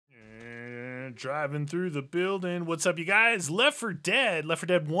Driving through the building. What's up, you guys? Left 4 Dead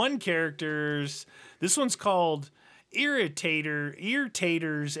 1 characters. This one's called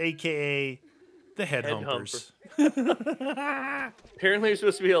Eartaters, aka the Head Humpers. Apparently there's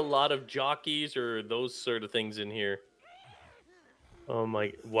supposed to be a lot of jockeys or those sort of things in here. Oh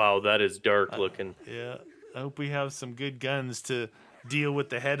my, wow, that is dark looking. Yeah, I hope we have some good guns to deal with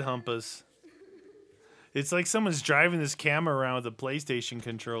the Head Humpers. It's like someone's driving this camera around with a PlayStation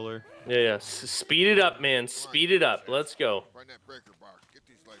controller. Yeah. Speed it up, man. Speed it up. Let's go.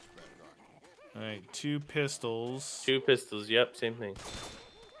 All right, 2 pistols. 2 pistols. Yep, same thing.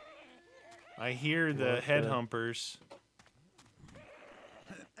 I hear the Head Humpers.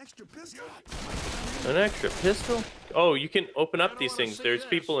 Extra pistol? An extra pistol? Oh, you can open up these things. There's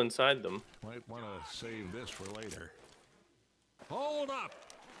people inside them. Might want to save this for later. Hold up!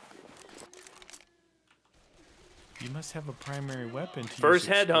 You must have a primary weapon. First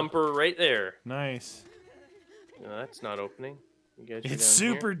Head Humper right there. Nice. No, that's not opening. You guys it's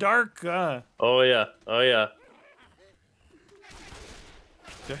super dark. Oh yeah. Oh yeah.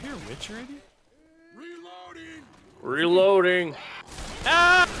 Did I hear a witch already? Reloading! Reloading.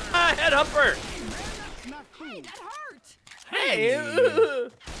 Ah! Head Humper! Not cool. Hey, that hurt! Hey!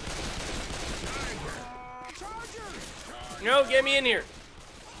 No, get me in here.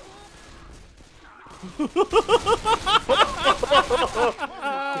 Right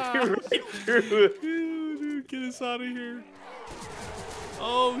through. Dude, get us out of here.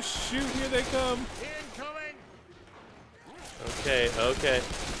 Oh shoot, here they come. Incoming! Okay.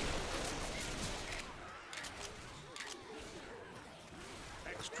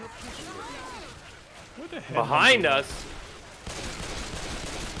 Extra pistol. What the heck? Behind us.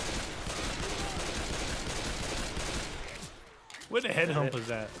 Where the Head Hump is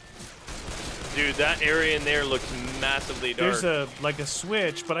at? Dude, that area in there looks massively dark. There's a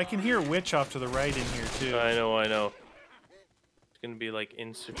switch, but I can hear a witch off to the right in here too. I know. It's gonna be like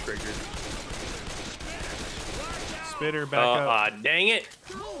insta triggered. Spitter back up. Ah, dang it!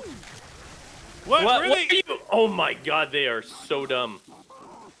 What? What Really? are you? Oh my God, they are so dumb.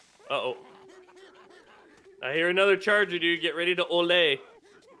 Uh-oh. I hear another charger, dude. Get ready to ole.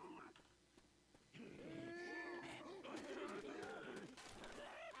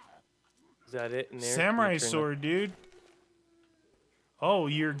 Is that it in there? Samurai sword, dude. Oh,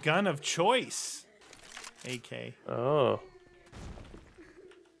 your gun of choice. AK. Oh.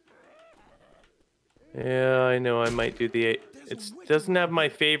 Yeah, I know. I might do the 8. It doesn't have my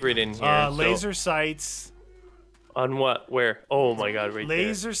favorite in here. Laser sights. On what? Where? Oh my God, right there.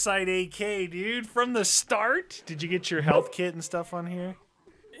 Laser sight AK, dude. From the start. Did you get your health kit and stuff on here?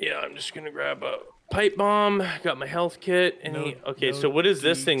 Yeah, I'm just gonna grab a pipe bomb. Got my health kit. Okay, so what is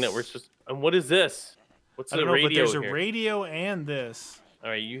this thing that we're supposed? And what is this? What's the radio? But there's a here? radio and this. All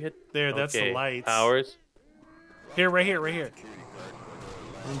right, you hit there. That's the lights. Powers. Here, right here. Rooms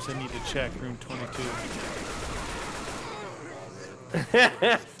I need to check. Room 22.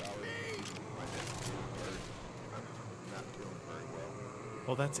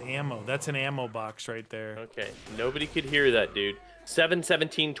 Well, that's ammo. That's an ammo box right there. Okay, nobody could hear that, dude. 7,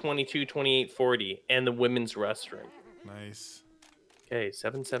 17, 22, 28, 40, and the women's restroom. Nice. Okay,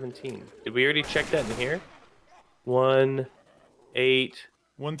 7, 17. Did we already check that in here? 1, 8.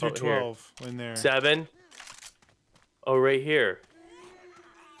 1 through 12 in there. 7. Oh, right here.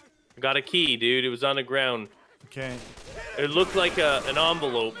 Got a key, dude. It was on the ground. Okay. It looked like an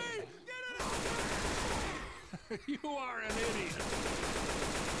envelope. You are an idiot.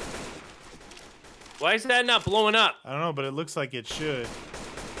 Why is that not blowing up? I don't know, but it looks like it should.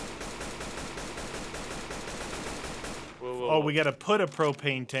 Whoa. Oh, we got to put a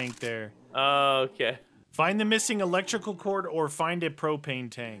propane tank there. Okay. Find the missing electrical cord or find a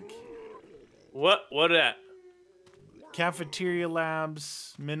propane tank. What that? Cafeteria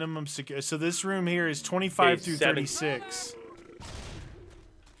labs, minimum security. So this room here is 25 through 36.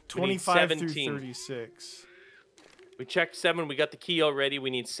 25 through 36. We checked 7. We got the key already. We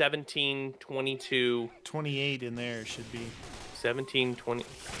need 17, 22. 28 in there should be. 17, 20.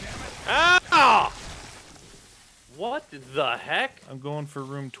 Ah! What the heck? I'm going for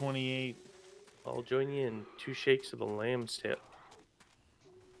room 28. I'll join you in 2 shakes of a lamb's tail.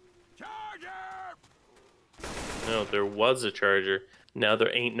 No, there was a charger. Now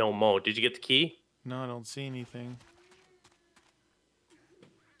there ain't no more. Did you get the key? No, I don't see anything.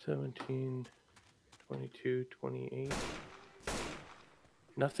 17, 22, 28.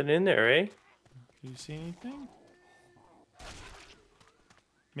 Nothing in there, eh? Do you see anything?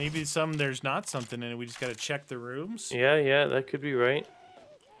 Maybe there's not something in it. We just got to check the rooms. Yeah, that could be right.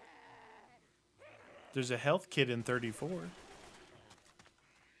 There's a health kit in 34.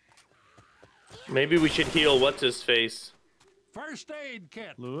 Maybe we should heal what's his face. First aid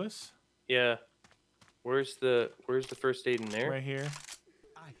kit. Lewis? Yeah. Where's the first aid in there? Right here.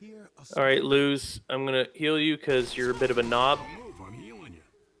 I hear a All right, Luz, I'm gonna heal you because you're a bit of a knob. move. I'm healing you.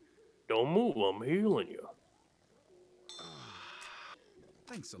 Don't move, I'm healing you.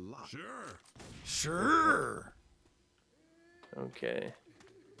 Thanks a lot. Sure. Sure. Okay.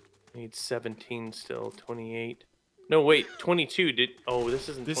 Need 17 still. 28. No, wait. 22. Oh, this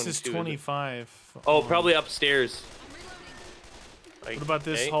isn't 22. This is 25. Oh, probably upstairs. What about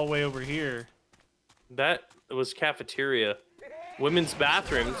this hallway over here? That was cafeteria. Women's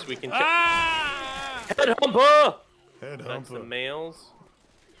bathrooms. We can check. Ah! Head humper! Head That's the humper. males.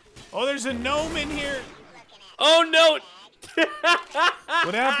 Oh, there's a gnome in here. Oh, no!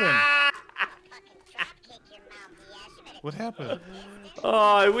 What happened? What happened? Oh,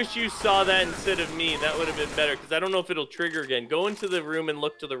 I wish you saw that instead of me. That would have been better, because I don't know if it'll trigger again. Go into the room and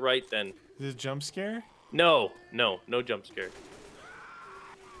look to the right then. Is it a jump scare? No jump scare.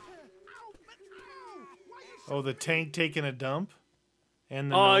 Oh, the tank taking a dump?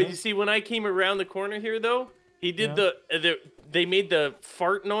 And the Oh, gnome? you see, when I came around the corner here, though, he did they made the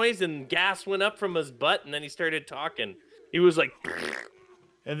fart noise and gas went up from his butt, and then he started talking. He was like...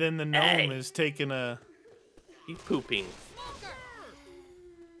 And then the gnome is taking a... He's pooping.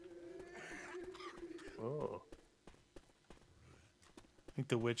 Oh. I think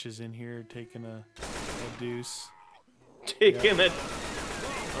the witch is in here taking a deuce. Taking a...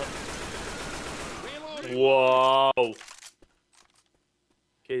 Whoa. Okay,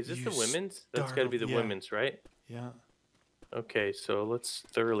 is this You the women's? That's got to be the women's, right? Yeah. Okay, so let's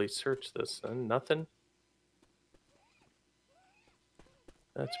thoroughly search this then. Nothing?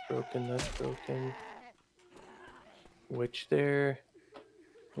 That's broken, that's broken. Witch there.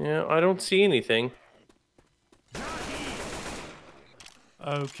 Yeah, I don't see anything.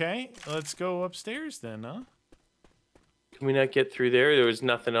 Okay, let's go upstairs then, huh? Can we not get through there? There was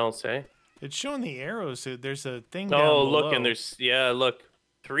nothing else, eh? It's showing the arrows, so there's a thing down Oh, below. look, and there's... Yeah, look.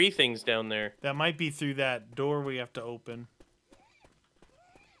 3 things down there. That might be through that door we have to open.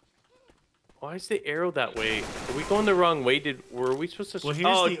 Why is the arrow that way? Are we going the wrong way? Were we supposed to... Well, here's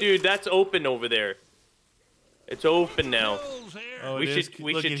oh, the... dude, that's open over there. It's open now. Oh, we it should is.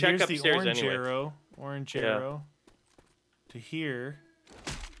 we Look, should and check here's upstairs the orange anyway. arrow. Orange Yeah. arrow. To here.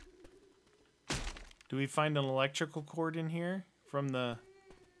 Do we find an electrical cord in here from the?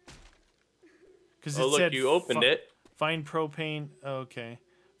 Because it Oh, look, said you opened it. Find propane. Oh, okay.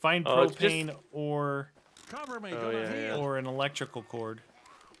 Find Oh, it's propane just- or Cover me. Oh, gonna yeah, heal. yeah. or an electrical cord.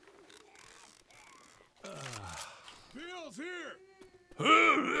 Pills here.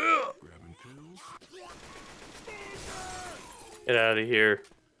 Grabbing pills. Get out of here.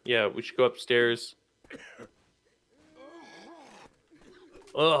 Yeah, we should go upstairs.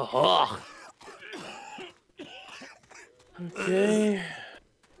 Ugh. Okay.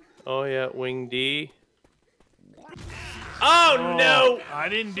 Oh yeah, wing D. Oh no! I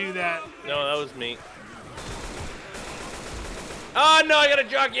didn't do that. No, that was me. Oh no, I got a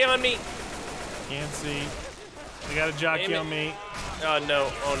jockey on me. Can't see. They got a jockey Damn it. on me. Oh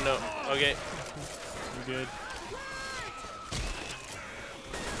no, oh no. Okay. You good?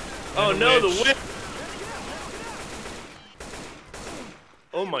 Oh And a no, witch. the whip.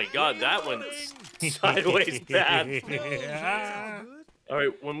 Oh my god, that went sideways bad. Yeah. All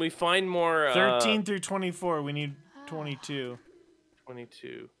right, when we find more 13 through 24. We need 22.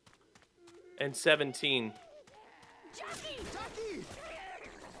 22 and 17.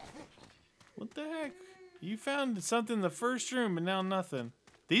 What the heck? You found something in the first room, but now nothing.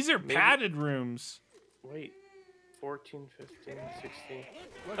 These are Maybe- padded rooms. Wait. 14, 15, 16.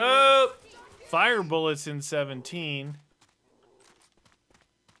 Oh! Fire bullets in 17.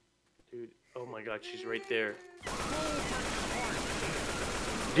 Dude, oh my god, she's right there.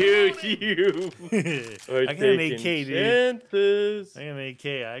 Dude, you are I got an taking AK, dude. chances. I got an AK.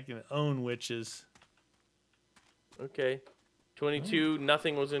 I can own witches. Okay. 22,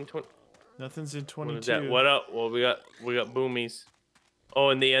 nothing was in 20. Nothing's in What 22. is that? What up? Well, we got boomies. Oh,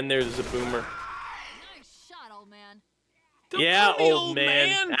 in the end there's a boomer. Nice shot, old man. Don't Yeah, call me old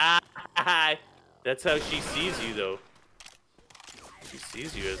man. man. That's how she sees you, though. She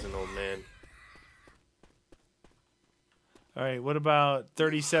sees you as an old man. All right, what about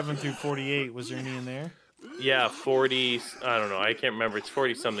 37 through 48? Was there any in there? Yeah, 40. I don't know. I can't remember. It's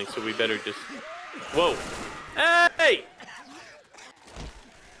 40 something. So we better just. Whoa! Hey!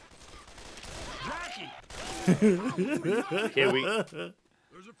 Okay,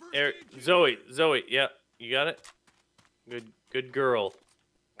 Zoe, yeah, you got it. Good girl.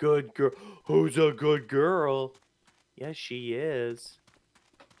 Good girl. Who's a good girl? Yes, she is.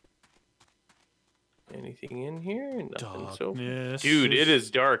 Anything in here? Nothing so. Darkness. Dude, it is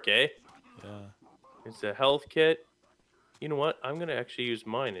dark, eh? Yeah. It's a health kit. You know what? I'm gonna actually use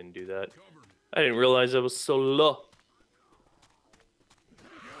mine and do that. I didn't realize I was so low.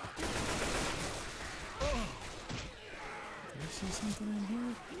 You see something in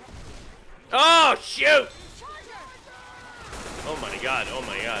here? Oh shoot! Oh my god! Oh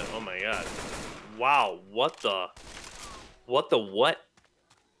my god! Oh my god! Wow! What the? What the what?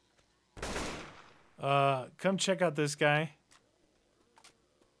 Come check out this guy.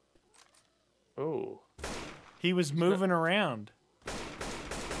 Oh. He was moving around.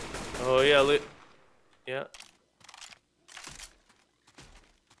 Oh yeah. Yeah.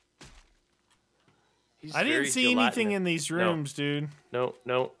 He's I didn't very see anything gelatinous. in these rooms, dude. No.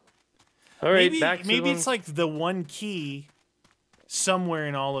 All right, Maybe, back to maybe the it's like the one key somewhere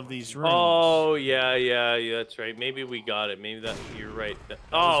in all of these rooms. Oh yeah, that's right. Maybe we got it. Maybe that you're right.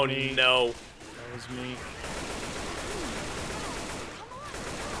 Oh me. no. That was me.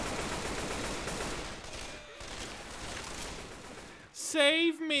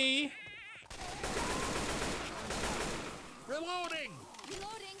 Save me. Reloading!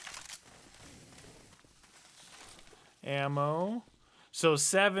 Reloading. Ammo. So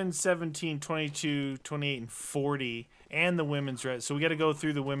 7, 17, 22, 28, and 40. And the women's rest. So we got to go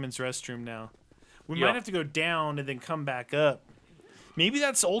through the women's restroom now. We might have to go down and then come back up. Maybe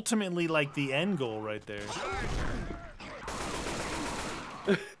that's ultimately like the end goal right there.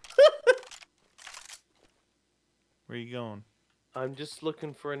 Where are you going? I'm just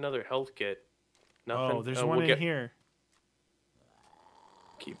looking for another health kit. Nothing. Oh, there's one in here.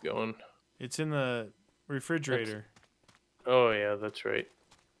 Keep going. It's in the refrigerator. Oh yeah, that's right.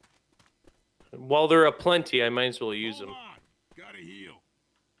 While there are plenty, I might as well use them. Hold on. Gotta heal.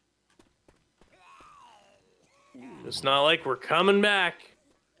 It's not like we're coming back.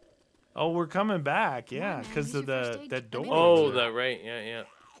 Oh, we're coming back. Yeah, man, because use of your first aid that kit. door. Oh, that right. Yeah.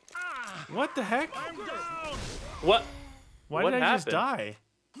 What the heck? I'm down! What? Why what did I just happened?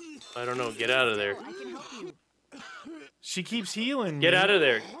 die? I don't know. Get out of there. I can help you. She keeps healing me. Get out of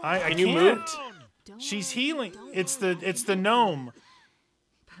there. I Can you can't. move? Don't She's worry, healing. don't It's worry. the gnome.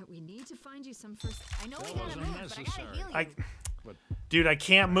 But we need to find you some first. I know we That gotta wasn't move, but I gotta necessary. heal you. Dude, I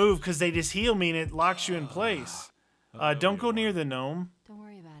can't move because they just heal me and it locks you in place. Don't go near the gnome. Don't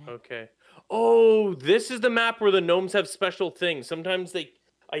worry about it. Okay. Oh, this is the map where the gnomes have special things. Sometimes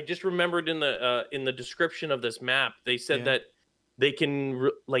I just remembered in the description of this map, they said Yeah. that they can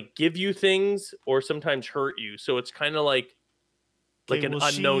like give you things or sometimes hurt you. So it's kind of like Okay, an well,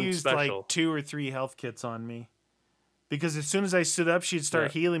 unknown she used special. like 2 or 3 health kits on me. Because as soon as I stood up, she'd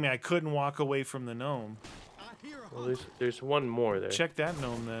start healing me. I couldn't walk away from the gnome. Well, there's one more there. Check that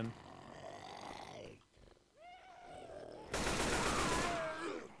gnome then.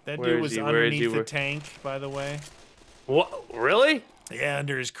 That Where dude is was he? Where is he? underneath the Where- tank, by the way. What? Really? Yeah,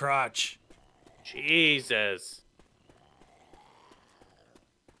 under his crotch. Jesus.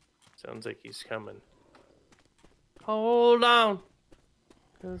 Sounds like he's coming. Hold on.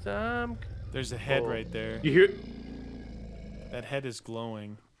 Cause I'm... There's a head Oh. right there. You hear... That head is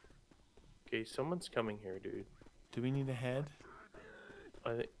glowing. Okay, someone's coming here, dude. Do we need a head?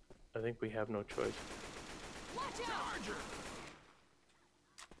 I think we have no choice.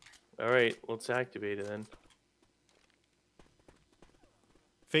 All right, let's activate it then.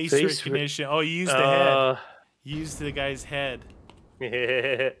 Face Face recognition. Oh, you used the head. You used the guy's head.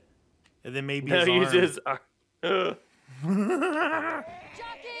 And And then maybe now his arm. use his arm.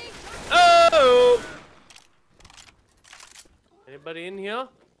 Jockey! Oh! Anybody in here?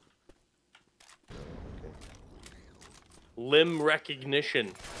 Limb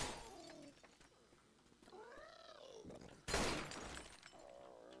recognition.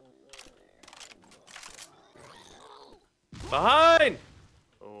 Behind!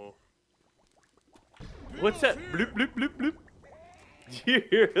 Oh. What's that? Bloop, bloop, bloop, bloop. Do you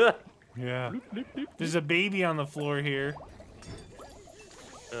hear that? Yeah. There's a baby on the floor here.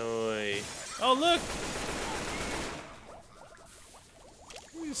 Oh, wait. Oh, look!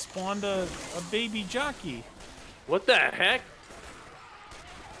 We spawned a baby jockey. What the heck?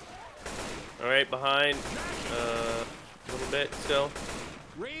 All right, behind. A little bit still.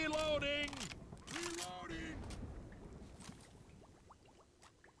 Reloading! Reloading!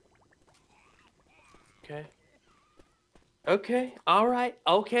 Okay. Okay. All right.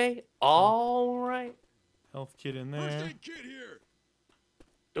 Okay. All right. Health kit in First there. aid kit here!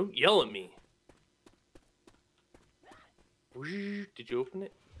 Don't yell at me. Did you open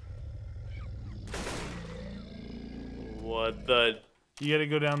it? What the? You gotta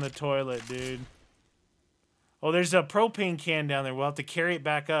go down the toilet, dude. Oh, there's a propane can down there. We'll have to carry it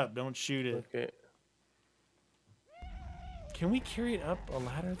back up. Don't shoot it. Okay. Can we carry it up a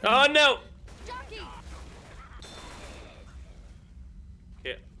ladder? Oh no! Jockey!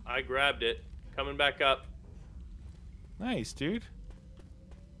 Okay, I grabbed it. Coming back up. Nice, dude.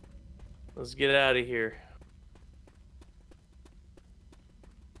 Let's get out of here.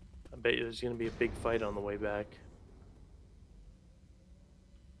 I bet you there's gonna be a big fight on the way back.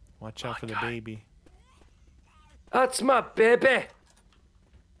 Watch out for the baby. That's my baby.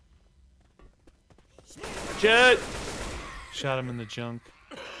 Jet. Shot him in the junk.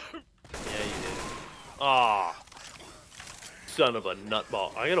 Yeah, you did. Aw. Son of a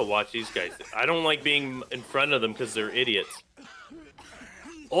nutball. I gotta watch these guys. I don't like being in front of them because they're idiots.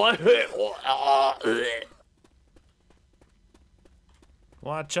 Watch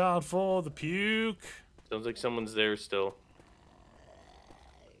out for the puke. Sounds like someone's there still.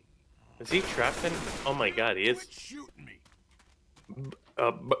 Is he trapped in? Oh my god, he is. Shooting me.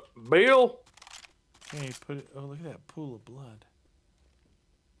 Bill? Hey, put it. Oh, look at that pool of blood.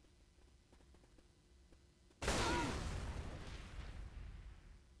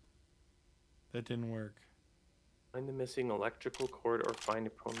 That didn't work. Find the missing electrical cord or find a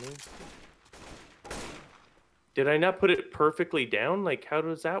prone. Did I not put it perfectly down? Like, how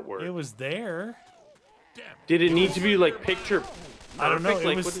does that work? It was there. Did it need to be like picture perfect? I don't know. It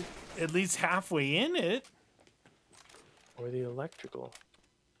Like, was at least halfway in it. Or the electrical?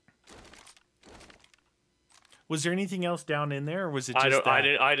 Was there anything else down in there, or was it just that? I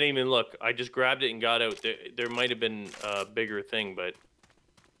didn't even look. I just grabbed it and got out. There might have been a bigger thing, but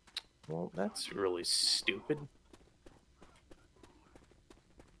well, that's really stupid.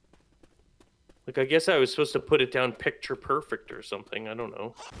 Like, I guess I was supposed to put it down picture perfect or something. I don't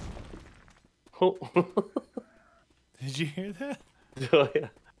know. Oh. Did you hear that? Oh, yeah.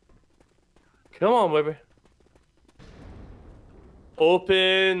 Come on, baby.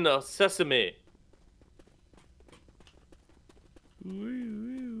 Open the sesame.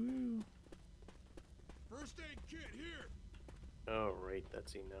 First aid kit here. All right,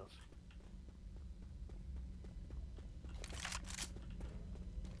 that's enough.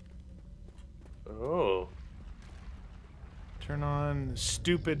 Oh. Turn on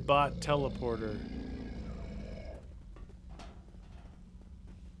stupid bot teleporter.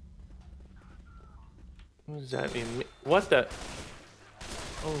 What does that mean? What the?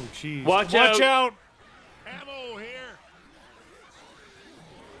 Oh, jeez. Watch out! Ammo here.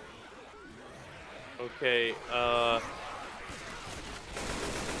 Okay,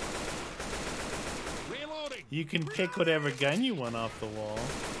 Reloading. You can pick whatever gun you want off the wall.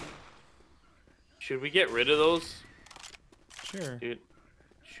 should we get rid of those? Sure. Dude,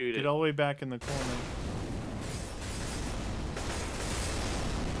 shoot Get it. all the way back in the corner.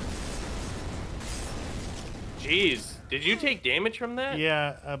 Jeez, did you take damage from that?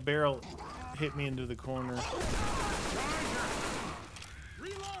 Yeah, a barrel hit me into the corner.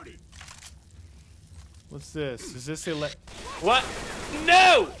 Reloading. What's this? Is this What?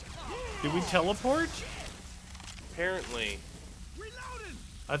 No! Did we teleport? Apparently. Reloading.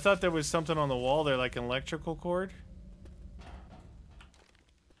 I thought there was something on the wall there, like an electrical cord.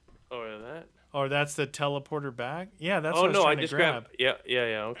 Oh, yeah, that? Or that's the teleporter back? Yeah, that's Oh what I was no, I trying to just grab. grabbed.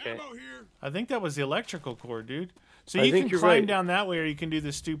 Yeah, okay. Ammo here. I think that was the electrical cord, dude. So I you think can you're climb right. down that way, or you can do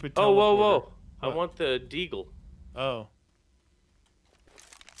the stupid teleporter. Oh, whoa. I What? want the deagle. Oh.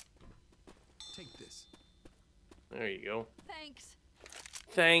 Take this. There you go. Thanks.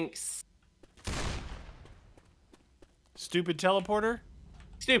 Thanks. Stupid teleporter?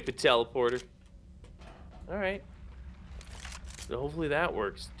 Stupid teleporter. Alright. So hopefully that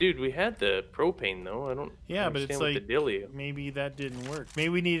works. Dude, we had the propane though. I don't Yeah, but it's understand what like the dealio. maybe that didn't work. Maybe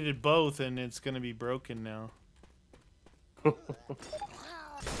we needed both, and it's gonna be broken now.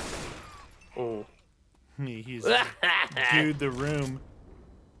 Oh. He's dude the room.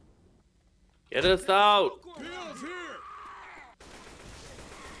 Get us out! Pills here.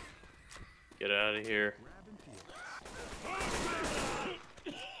 Get out of here.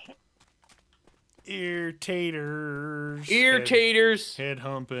 Eartaters. Eartaters! Head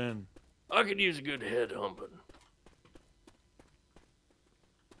humping. I could use a good head humping.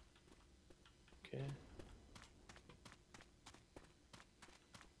 Okay.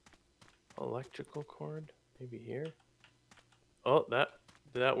 Electrical cord? Maybe here? Oh,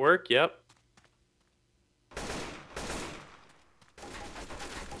 did that work? Yep.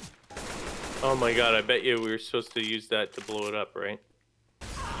 Oh my god, I bet you we were supposed to use that to blow it up, right?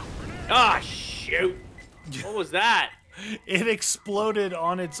 Ah, shoot! What was that? It exploded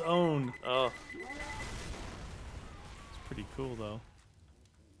on its own. Oh, It's pretty cool, though.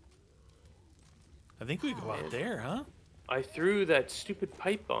 I think we go out there, huh? I threw that stupid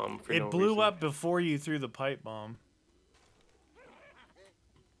pipe bomb for no It blew reason. up before you threw the pipe bomb.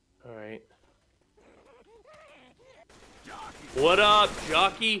 All right. What up,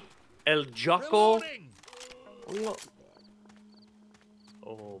 jockey? El Jocko?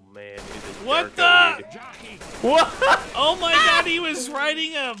 Oh man, it is What dark the? out here. What? Oh my god, he was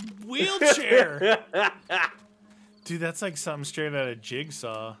riding a wheelchair. Dude, that's like something straight out of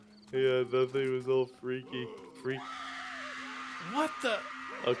Jigsaw. Yeah, that thing was all freaky. What the?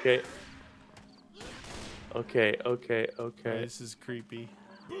 Okay. Okay. This is creepy.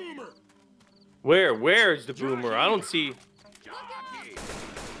 Where's the boomer? I don't see.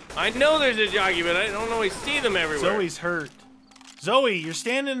 I know there's a jockey, but I don't always see them everywhere. Zoe's hurt. Zoe, you're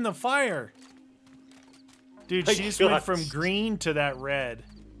standing in the fire. Dude, she just went from green to that red.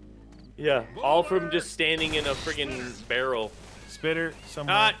 Yeah, all from just standing in a friggin' barrel. Spitter,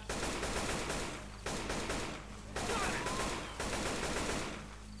 somewhere.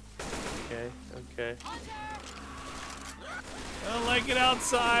 Okay. I don't like it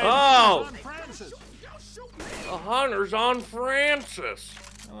outside. Oh! A hunter's on Francis.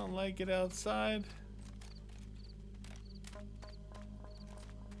 I don't like it outside.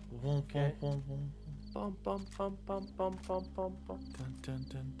 Okay. Bum, Bum. Dun, dun,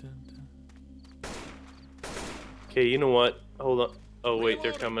 dun, dun. Okay, you know what? Hold on. Oh wait,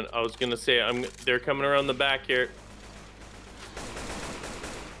 they're coming. I was gonna say they're coming around the back here.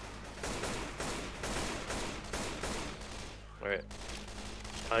 All right.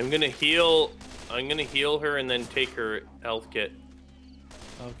 I'm gonna heal her and then take her health kit.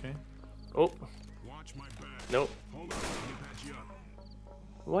 Okay. Oh. Watch my back. Nope. Hold on, let me patch you up.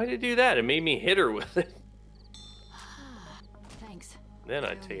 Why'd it do that? It made me hit her with it. Thanks. Then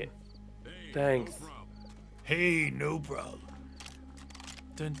I take it. Hey, Thanks. no problem. Hey, no problem.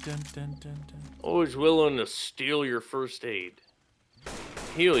 Dun, dun, dun, dun, dun. Always willing to steal your first aid.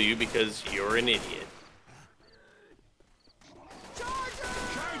 Heal you because you're an idiot.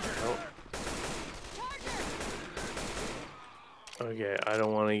 Okay, I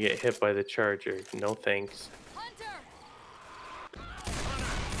don't want to get hit by the charger. No thanks.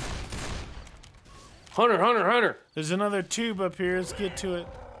 Hunter! There's another tube up here. Let's get to it.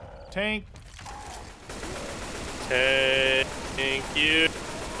 Tank. Thank you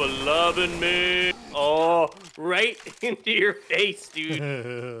for loving me. Oh, right into your face, dude.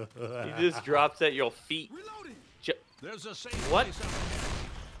 He just drops at your feet. Reloading. Ju- There's a safe What? place up ahead.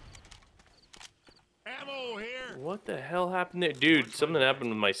 Ammo here. What the hell happened there? Dude, something happened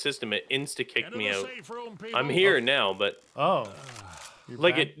with my system. It insta-kicked Enter me the out. safe room, people. I'm here now, but Oh. You're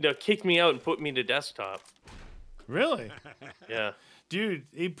like back? it kicked me out and put me to desktop. Really? Yeah. Dude,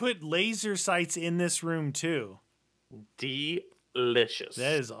 they put laser sights in this room too. Delicious.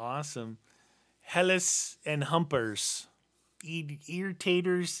 That is awesome. Hellas and Humpers.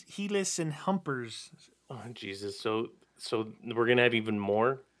 Irritators, Helis and Humpers. Oh, Jesus. So we're going to have even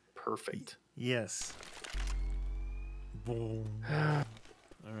more? Perfect. Yes. Boom. All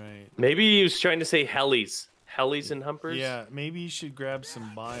right. Maybe he was trying to say Hellies. Hellies and Humpers? Yeah, maybe you should grab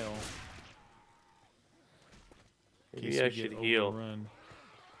some bile. in case Maybe I we should get heal. overrun.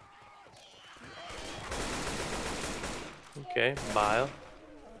 Okay, bile.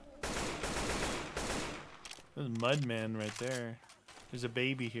 There's Mudman right there. There's a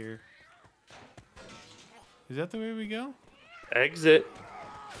baby here. Is that the way we go? Exit.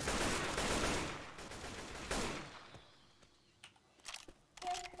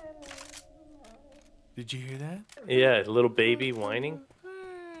 Did you hear that? Yeah, little baby whining.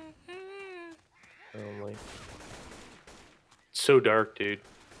 Oh my. So dark, dude.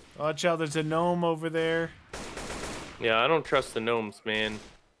 Watch out, there's a gnome over there. Yeah, I don't trust the gnomes, man.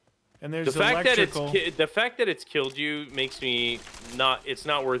 And there's The fact electrical. that it's killed you makes me not. It's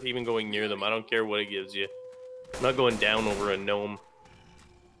not worth even going near them. I don't care what it gives you. I'm not going down over a gnome.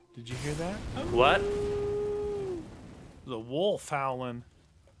 Did you hear that? What? The wolf howling.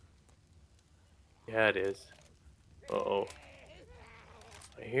 Yeah, it is. Uh-oh.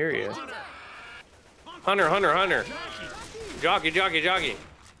 I hear you. Hunter, hunter, hunter. Jockey, jockey, jockey.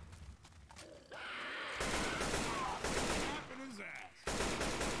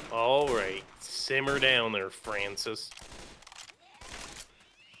 All right. Simmer down there, Francis.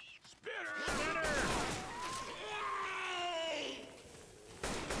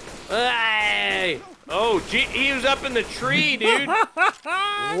 Hey! Oh, gee, he was up in the tree, dude.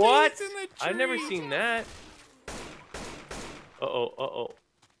 What? He's in the I've never tree. seen that. Uh-oh, uh-oh.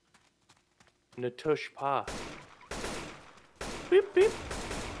 Natush Pa. Beep, beep.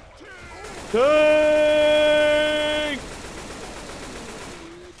 Tank!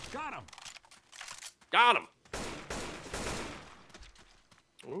 Got him. Got him.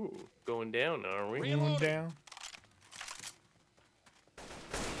 Ooh, going down, are we? Going down.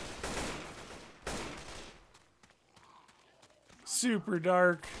 super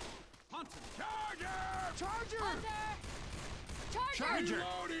dark. Charger! Charger!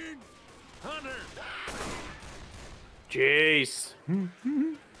 Reloading! Hunter! Jeez.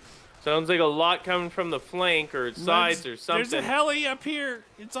 Sounds like a lot coming from the flank or sides or something. There's a heli up here.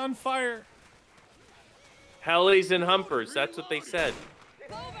 It's on fire. Helis and humpers. That's what they said.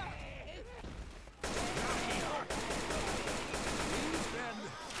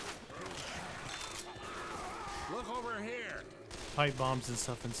 Look over here! Pipe bombs and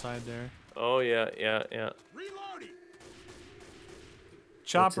stuff inside there. Oh, yeah. Reloading!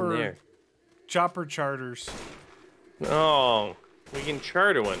 Chopper. What's in there? Chopper charters. Oh, we can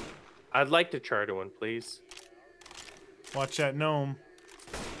charter one. I'd like to charter one, please. Watch that gnome.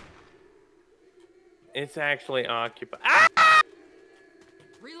 It's actually occupied. Ah!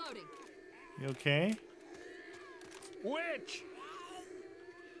 Reloading. You okay? Witch!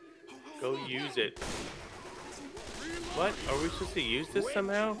 Go use it. What? Are we supposed to use this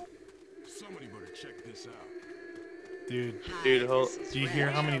somehow? Somebody better check this out. Dude, hold. do you hear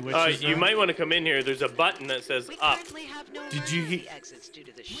how many witches You are? might want to come in here. There's a button that says We up. currently have no Did you emergency he- exits due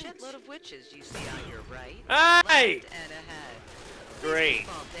to the shitload of witches you see on your right, Hey! left, and ahead. Great.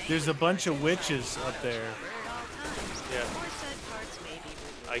 Fall dangerous There's a bunch of and witches up there. at all times. Yeah. Or said parts may be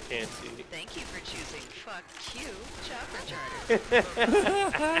removed. I can't see. Thank you for choosing Fuck You Chopper Charter.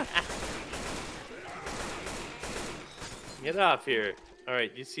 Get off here. All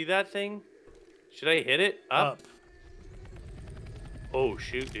right, you see that thing? Should I hit it? Up? Oh,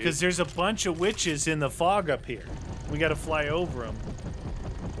 shoot, dude. Because there's a bunch of witches in the fog up here. We got to fly over them.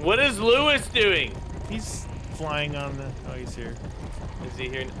 What is Lewis doing? He's flying on the... Oh, he's here. Is he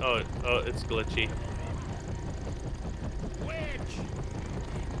here? Oh, it's glitchy.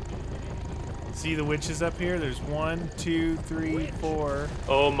 See the witches up here? There's 1, 2, 3, 4.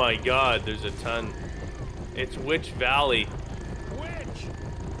 Oh my god, there's a ton. It's Witch Valley. Witch!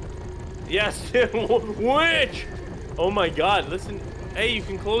 Yes, Witch! Oh my god, listen. Hey, you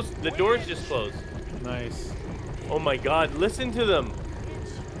can close, the doors just closed. Nice. Oh my god, listen to them.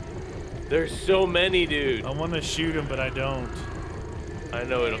 There's so many, dude. I want to shoot him, but I don't. I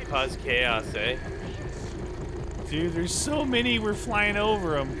know, it'll cause chaos, eh? Dude, there's so many. We're flying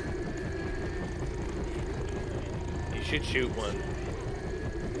over them. You should shoot one.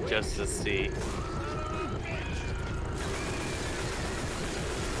 Just to see.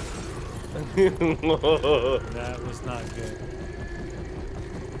 That was not good.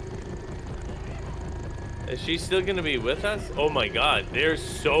 Is she still gonna be with us? Oh my god, there's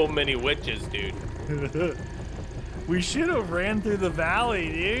so many witches, dude. We should have ran through the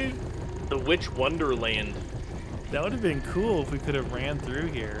valley, dude. The Witch Wonderland. That would have been cool if we could have ran through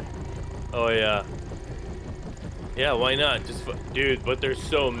here. Oh yeah. Yeah, why not? Just, dude, but there's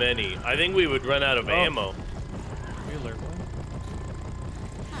so many. I think we would run out of ammo. We alert one.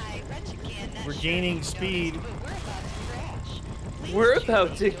 Hi, Wretch again. Not We're sure gaining if you speed. noticed, but We're Please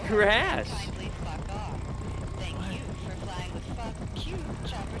about to choose your crash. kindly fuck off. Thank you for flying with Fuck You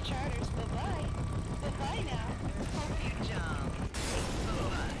Chopper Charters. Bye-bye. Bye-bye now. Hope you jump.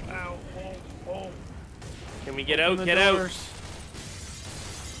 Bye-bye. Ow, oh. Can we get Open out? the Get out. doors.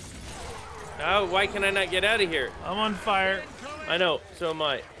 Oh, why can I not get out of here? I'm on fire. I know, so am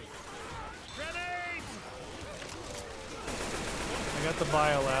I. I got the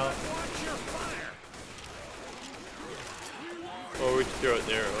vial out. Oh, we can throw it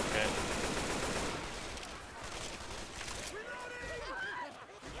there, okay.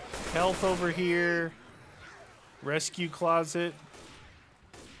 Health over here. Rescue closet.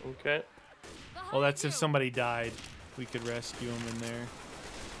 Okay. Oh, that's if somebody died. We could rescue them in there.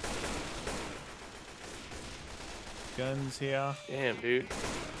 Guns here. Damn, dude.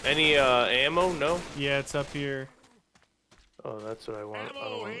 Any ammo? No? Yeah, it's up here. Oh, that's what I want. I don't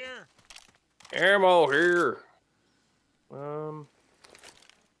Ammo want here! ammo here.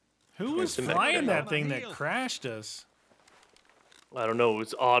 Who was some flying extra that thing that crashed us? I don't know.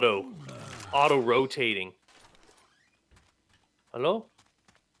 It's auto rotating. Hello?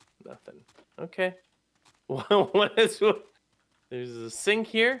 Nothing. Okay. What is what? There's a sink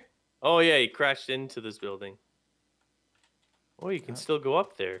here. Oh yeah, he crashed into this building. Oh, you can still go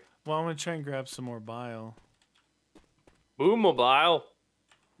up there. Well, I'm gonna try and grab some more bile. Boom mobile.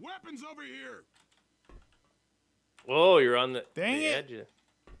 Weapons over here! Whoa, you're on the Dang it. edge.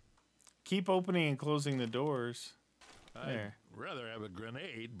 Keep opening and closing the doors. There. I'd rather have a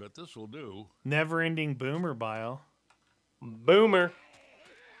grenade, but this will do. Never-ending boomer bile. Boomer.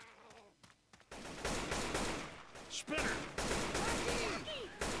 Spinner!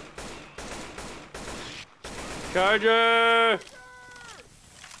 Charger.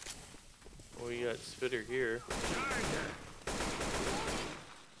 Oh, you got spitter here. Charger!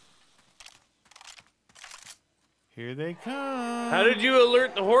 Here they come. How did you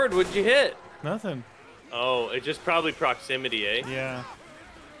alert the horde? What'd you hit? Nothing. Oh, it just probably proximity, eh? Yeah.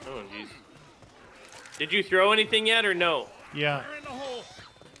 Oh, jeez. Did you throw anything yet or no? Yeah.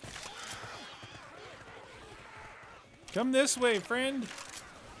 Come this way, friend.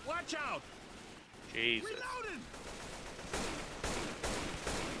 Watch out! Jesus. Reloading!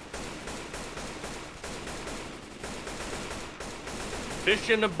 Fish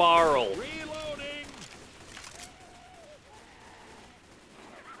in a barrel. Reloading!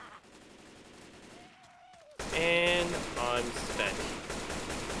 And I'm spent.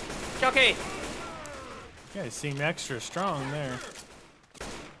 Chucky! You guys seem extra strong there.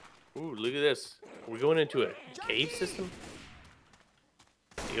 Ooh, look at this. We're going into a cave system?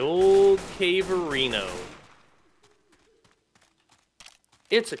 The old Caverino.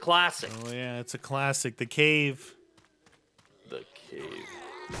 It's a classic. Oh yeah, it's a classic. The cave. The cave.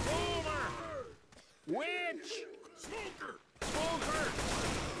 Over! Witch! Smoker! Smoker!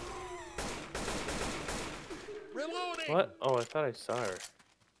 Reloading! What? Oh, I thought I saw her.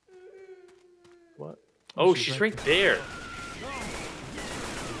 What? Oh, she's right there.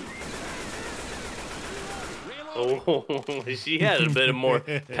 Oh, she had a bit of more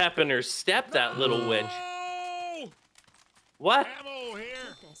pep in her step, that little witch. Oh! What? Ammo here!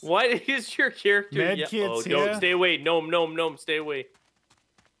 Why is your character? Med Oh, kits, don't yeah. stay away. Gnome, stay away.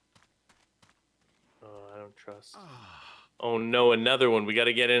 Oh, I don't trust. Oh no, another one. We got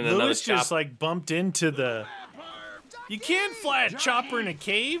to get in another Lewis chop. just like bumped into the. You can't fly a chopper in a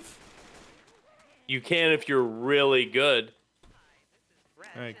cave. You can if you're really good.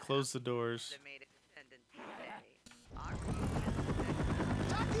 All right, close the doors.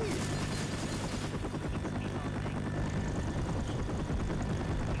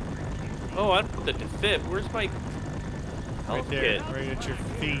 Oh, I put the defib. Where's my health Right there, kit? right at your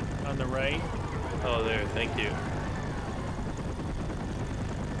feet on the right. Oh, there. Thank you.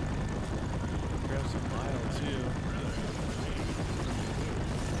 Grab some bile too.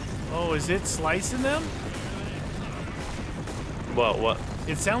 Oh, is it slicing them? What?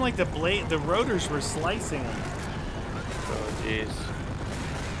 It sounded like the rotors were slicing them. Oh, jeez.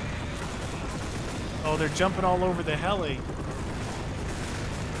 Oh, they're jumping all over the heli.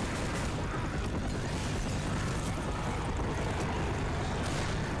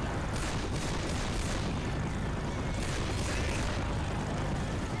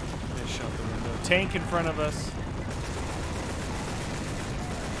 They shut the window. Tank in front of us.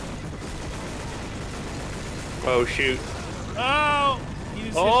 Oh, shoot. Oh! He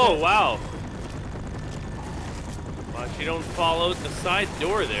just hit Oh, the- wow. Watch you don't fall out the side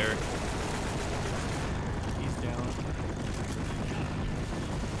door there. He's down.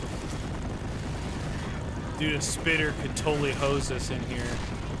 Dude, a spitter could totally hose us in here.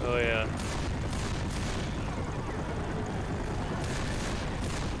 Oh, yeah.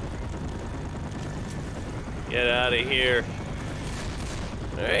 Get out of here.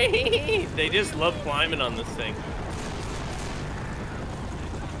 They just love climbing on this thing.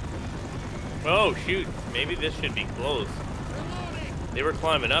 Oh, shoot. Maybe this should be closed. They were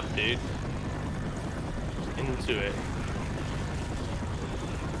climbing up, dude. Into it.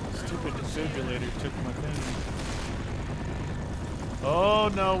 Stupid defibrillator took my thing.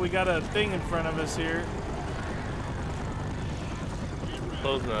 Oh no, we got a thing in front of us here.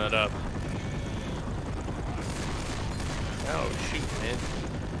 Closing that up. Oh, shoot, man.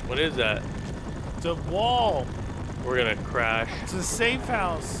 What is that? It's a wall. We're gonna crash. It's a safe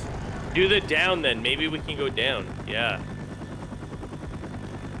house. Do the down then. Maybe we can go down. Yeah.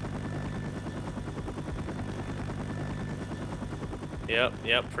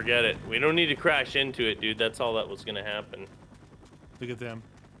 Yep, forget it. We don't need to crash into it, dude. That's all that was gonna happen. Look at them.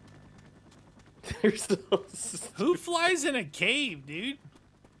 They're so Who flies in a cave, dude?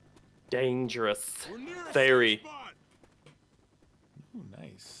 dangerous. We're near a Very. safe spot. Ooh,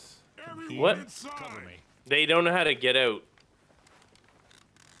 nice. Everyone What? inside. Cover me. They don't know how to get out.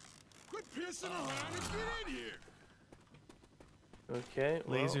 Quit pissing around and get in here. Okay.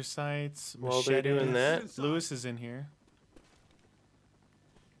 Well, Laser sights. while they're doing machetes. that, Lewis is in here.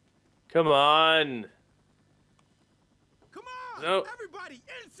 come on. Come on! No. Everybody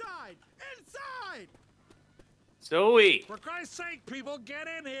inside! Inside! Zoe, For Christ's sake, people, get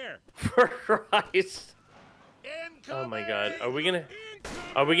in here! for Christ. Incoming! Oh my God. Are we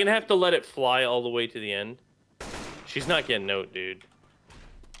gonna have to let it fly all the way to the end? She's not getting out, dude.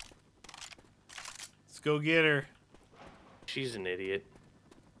 Let's go get her. She's an idiot.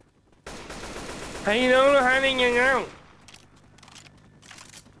 How you know how to get out?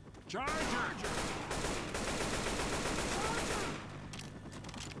 Charger!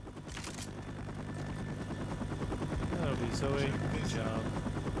 Zoe. Good job.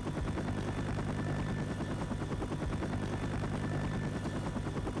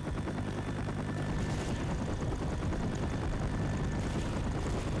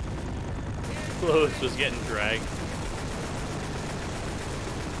 Lois was getting dragged.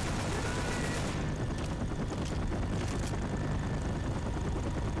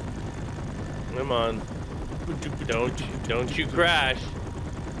 Come on. Don't you crash.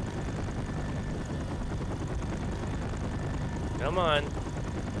 Come on.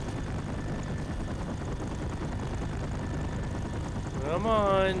 Come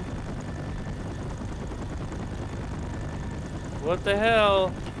on. What the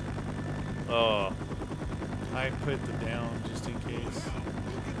hell? Oh. I put the down just in case.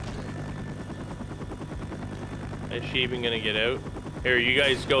 Is she even gonna get out? Here, you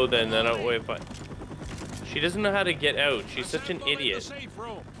guys go then I'll wait if I... She doesn't know how to get out. She's such an idiot.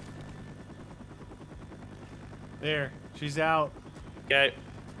 There, she's out. Okay.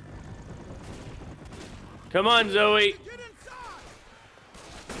 Come on, Zoe.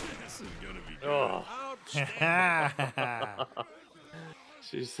 Oh.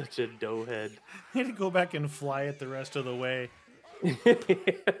 She's such a doughhead. I had to go back and fly it the rest of the way.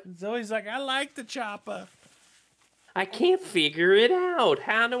 Zoe's like, I like the chopper. I can't figure it out.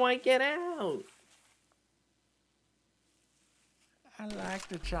 How do I get out? I like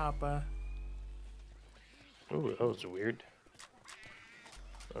the chopper. Ooh, that was weird.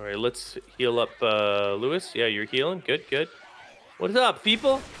 All right, let's heal up Lewis. Yeah, you're healing. Good, good. What is up,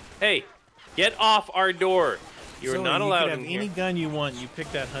 people? Hey, get off our door. You're Zoe, not allowed you can in have here. any gun you want. You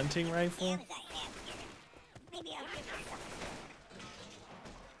pick that hunting rifle.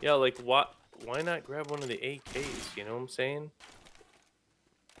 Yeah, like what? Why not grab one of the AKs? You know what I'm saying?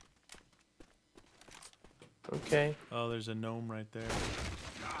 Okay. Oh, there's a gnome right there.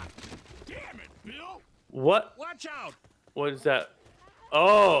 Damn it, Bill! What? Watch out! What is that?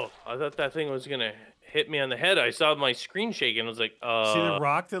 Oh, I thought that thing was gonna hit me on the head. I saw my screen shaking. I was like, See the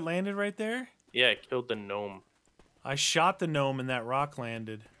rock that landed right there? Yeah, it killed the gnome. I shot the gnome and that rock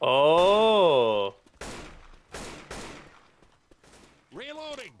landed. Oh.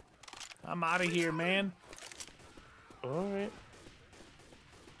 Reloading! I'm out of here, man. All right.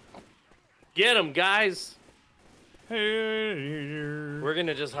 Get him, guys. We're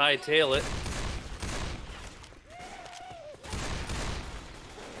gonna just hightail it.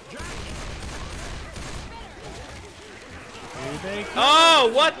 Here they come.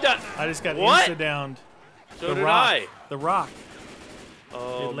 Oh, what the? I just got What? insta-downed. So The did rock. I. The rock.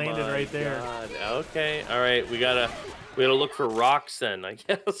 Oh, It landed my right there. God. Okay. All right. We gotta look for rocks then, I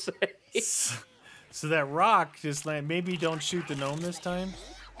guess. So that rock just landed. Maybe don't shoot the gnome this time.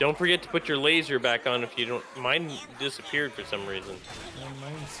 Don't forget to put your laser back on if you don't. Mine disappeared for some reason. Yeah,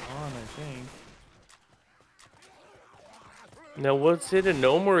 mine's on, I think. Now, was it a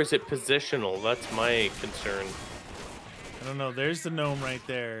gnome or is it positional? That's my concern. I don't know. There's the gnome right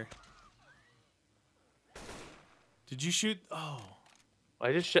there. Did you shoot? Oh.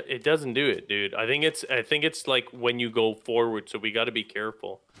 I just it doesn't do it, dude. I think it's like when you go forward, so we got to be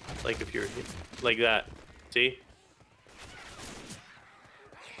careful. Like if you're like that. See?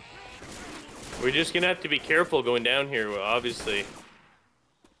 We're just gonna have to be careful going down here, obviously,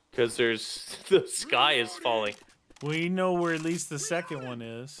 because there's the sky is falling. We know where at least the second one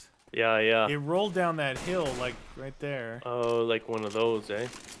is. Yeah, yeah. It rolled down that hill, like right there. Oh, like one of those, eh?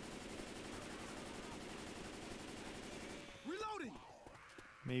 Reloading!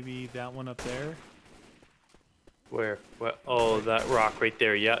 Maybe that one up there. Where? What? Oh, that rock right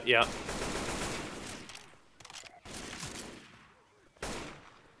there. Yeah, yeah.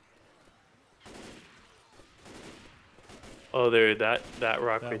 Oh, there. That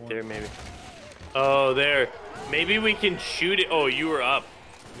rock That right one. there, maybe. Oh, there. Maybe we can shoot it. Oh, you were up.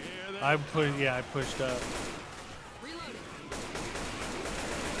 I pushed up. Reloading.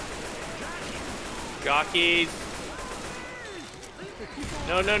 Jockeys.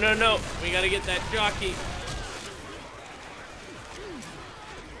 No, no, no, no. We gotta get that jockey.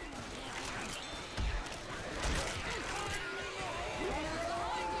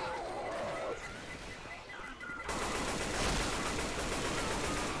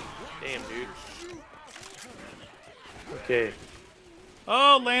 Damn, dude. Okay.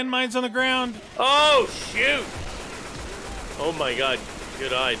 Oh, landmines on the ground. Oh, shoot. Oh, my God.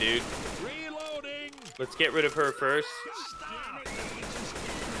 Good eye, dude. Reloading! Let's get rid of her first. Stop!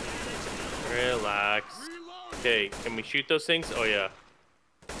 Relax. Okay, can we shoot those things? Oh, yeah.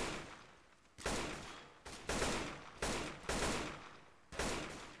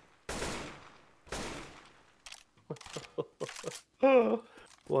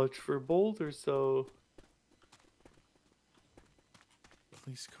 Watch for boulders, though.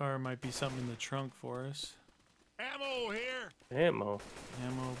 Police car might be something in the trunk for us. Ammo here. Ammo.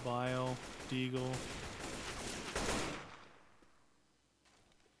 Ammo, bile, deagle.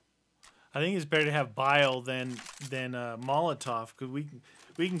 I think it's better to have bile than Molotov because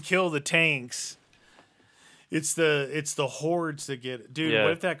we can kill the tanks. It's the hordes that get it. Dude, Yeah.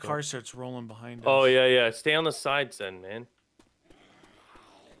 what if that car starts rolling behind us? Oh, yeah. Stay on the sides then, man.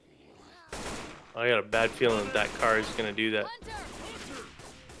 I got a bad feeling that car is going to do that. Hunter!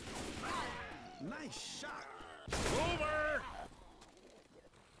 Nice shot. Over.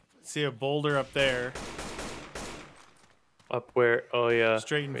 See a boulder up there. Up where? Oh, yeah.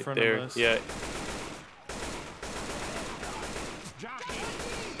 Straight in right front there. of us. Yeah. Jockey.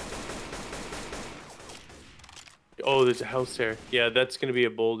 Oh, there's a house there. Yeah, that's going to be a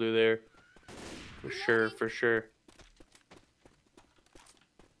boulder there. For sure, for sure.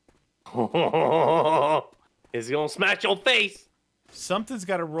 He's going to smash your face. Something's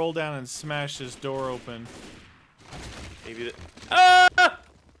got to roll down and smash this door open. Maybe that. Ah!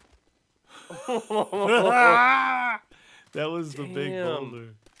 That was the big Damn. boulder.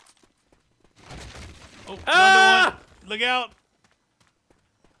 Oh, another Ah! one. Look out.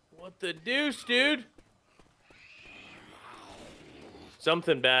 What the deuce, dude?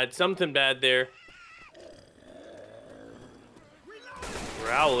 Something bad there.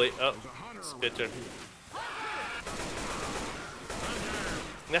 Growly. Oh, spitzer.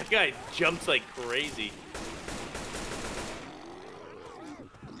 That guy jumps like crazy.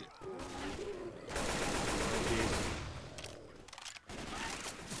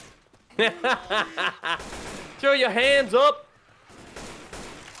 Throw your hands up.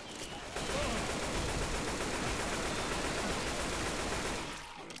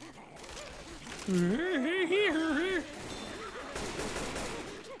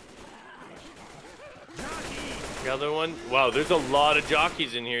 The other one. Wow, there's a lot of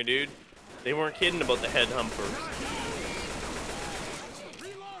jockeys in here, dude. They weren't kidding about the head humpers.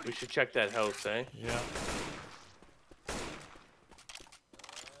 We should check that house, eh? Yeah.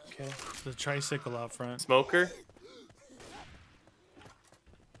 Okay. The tricycle out front. Smoker.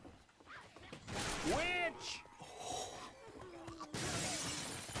 Witch.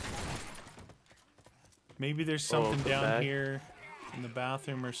 Maybe there's something the down back. here in the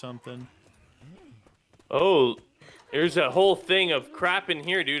bathroom or something. Oh, there's a whole thing of crap in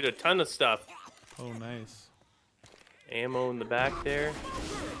here, dude. A ton of stuff. Oh, nice. Ammo in the back there.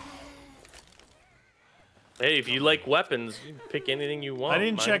 Hey, if you like weapons, you can pick anything you want. I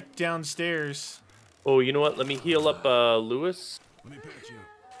didn't man. check downstairs. Oh, you know what? Let me heal up Lewis, Let me patch you.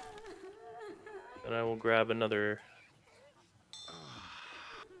 and I will grab another.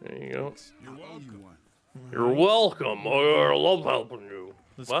 There you go. You're welcome. You're welcome. I love helping you.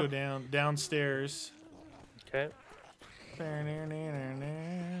 Let's What? go downstairs. Okay.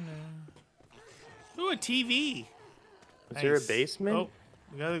 Ooh, a TV. Is there a Nice. basement? Oh,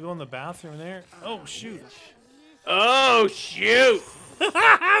 we gotta go in the bathroom there. Oh, shoot. Oh, shoot!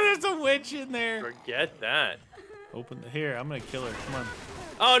 There's a witch in there. Forget that. Open the here. I'm gonna kill her. Come on.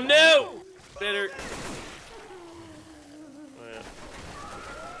 Oh no! Better. Oh, yeah.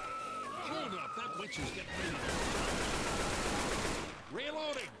 Hold up. That witch is getting ready.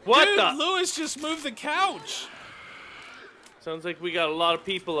 Reloading. What Dude, the? Lewis just moved the couch. Sounds like we got a lot of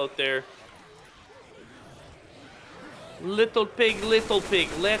people out there. Little pig,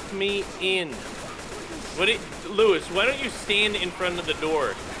 let me in. Lewis, why don't you stand in front of the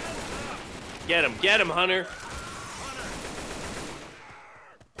door? Get him, Hunter.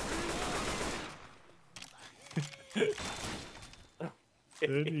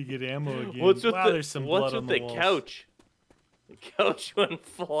 Then you get ammo again. What's with wow, the, there's some what's blood on with the the walls. couch? The couch went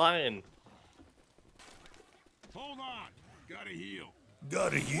flying. Hold on. Gotta heal.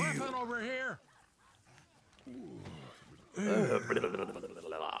 Gotta heal. Weapon over here.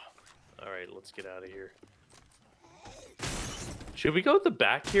 All right, let's get out of here. Should we go at the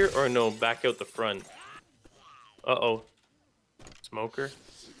back here or no? Back out the front. Uh-oh. Smoker.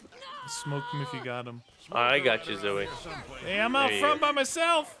 Smoke him if you got him. I got you, Zoe. Someplace. Hey, I'm out There you front go. by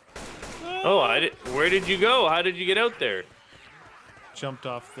myself. Oh, where did you go? How did you get out there? Jumped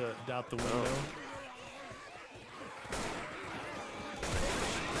off out the window.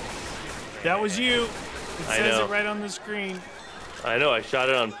 That was you. It I says know. it right on the screen. I know, I shot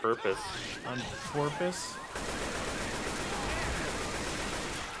it on purpose. On porpoise.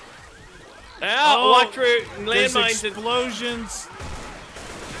 Ah, Oh, watch for There's landmines. explosions.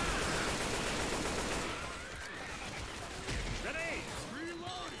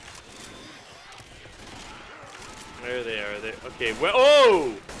 There they are. Okay, well,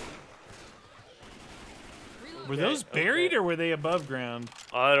 oh! Were those buried or were they above ground?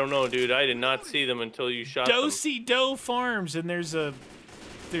 I don't know, dude. I did not see them until you shot them. Do Farms, and there's a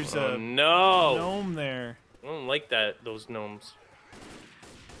no gnome there. I don't like that. Those gnomes.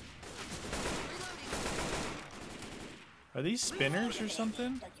 Are these spinners or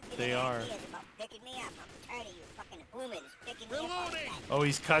something? They are. Oh,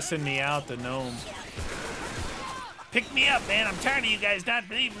 he's cussing me out, the gnome. Pick me up, man. I'm tired of you guys not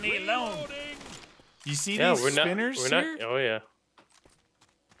leaving me alone. You see these spinners here? Oh, yeah.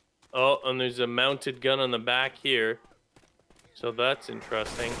 Oh, and there's a mounted gun on the back here. So that's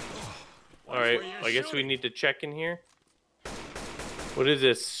interesting. All right, I guess we need to check in here. What is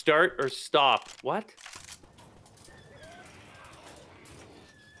this? Start or stop? What?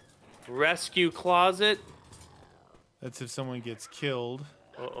 Rescue closet? That's if someone gets killed.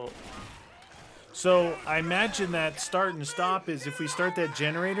 Uh-oh. So I imagine that start and stop is if we start that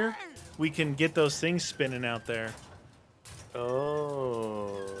generator, we can get those things spinning out there.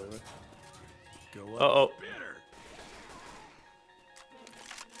 Oh. Go up. Uh-oh.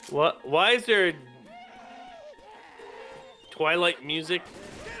 What? Why is there Twilight music?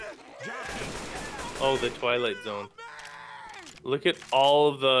 Oh, the Twilight Zone. Look at all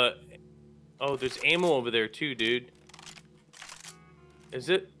of the... Oh, there's ammo over there too, dude. Is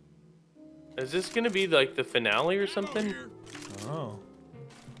this gonna be like the finale or something? Oh.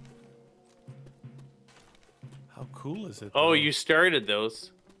 How cool is it? Oh, though? you started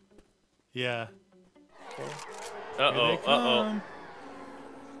those. Yeah. Uh-oh, uh-oh.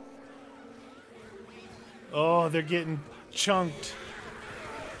 Oh, they're getting chunked.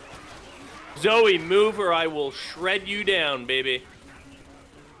 Zoe, move or I will shred you down, baby.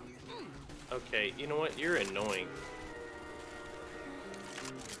 Okay, you know what? You're annoying.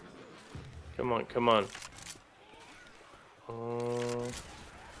 Come on, come on.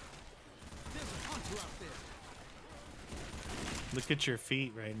 Look at your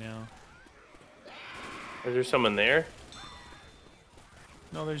feet right now. Is there someone there?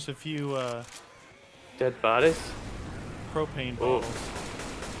 No, there's a few Dead bodies? propane Oh. bottles.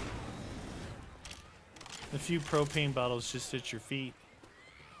 A few propane bottles just at your feet.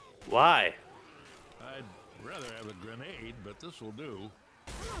 Why? I'd rather have a grenade, but this will do.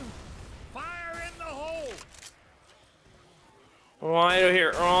 Fire in the hole! Why do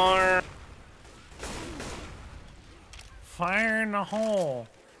here? Fire in the hole.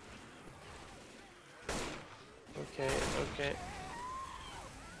 Okay, okay.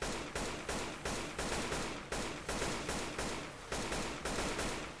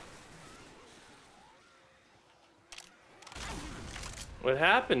 What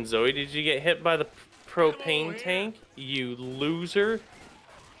happened, Zoe? Did you get hit by the propane tank? You loser.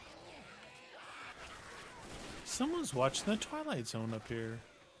 Someone's watching the Twilight Zone up here.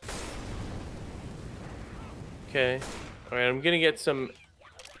 Okay. Alright, I'm gonna get some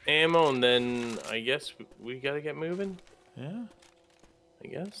ammo and then I guess we gotta get moving? Yeah. I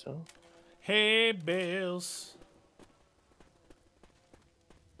guess so. Hey, Bills.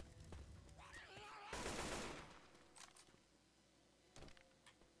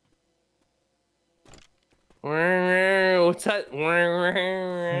 What's that?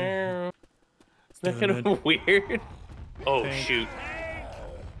 Isn't that kind of weird? Oh, Tank. shoot.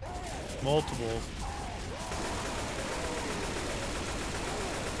 Multiple.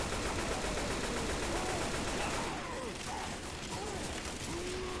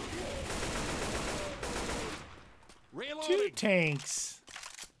 Reloading. 2 tanks.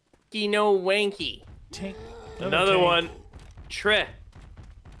 No wanky. Tank. Another tank. one. Tre.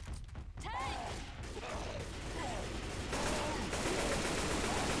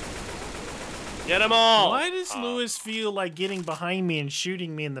 Get them all. Why does Lewis feel like getting behind me and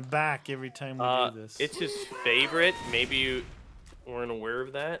shooting me in the back every time we do this? It's his favorite. Maybe you weren't aware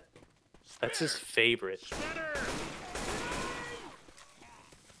of that. That's his favorite.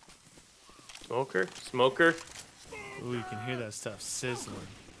 Smoker? Smoker? Ooh, you can hear that stuff sizzling.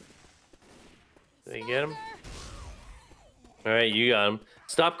 Did they get him? Alright, you got him.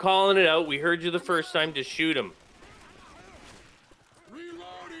 Stop calling it out. We heard you the first time. Just shoot him.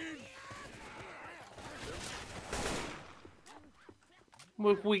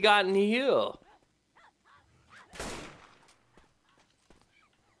 What we got in here?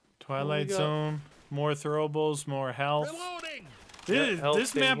 Twilight Zone, more throwables, more health. Reloading. health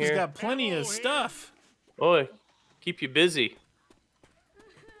This in map has here. got plenty of stuff. Oh, keep you busy.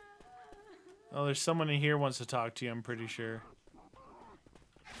 Oh, there's someone in here wants to talk to you, I'm pretty sure.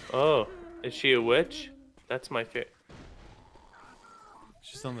 Oh, is she a witch? That's my favorite.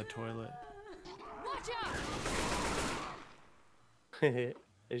 She's on the toilet. Watch out!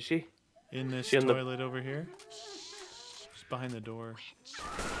 Is she? In this She on the- toilet over here. behind the door.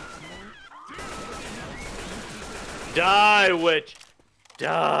 Die, witch!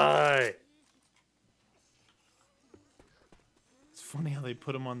 Die! It's funny how they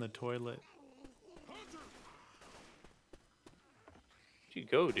put him on the toilet. Where'd you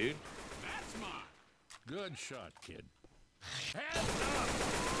go, dude? That's mine. Good shot, kid. Heads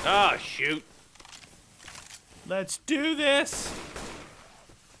up. Ah, shoot. Let's do this.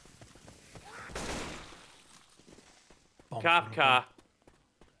 Cop car.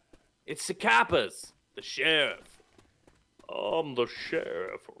 It's the coppers. The sheriff. I'm the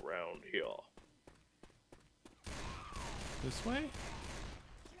sheriff around here. This way?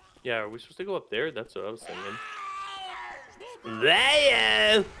 Yeah, are we supposed to go up there? That's what I was thinking.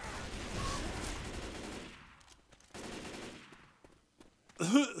 There!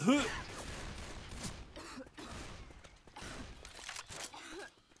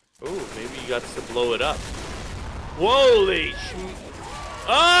 Oh, maybe you got to blow it up. Holy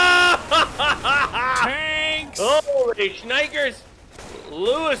Tanks! Holy schnikers!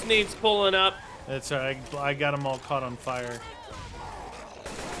 Lewis needs pulling up. That's all right. I got them all caught on fire.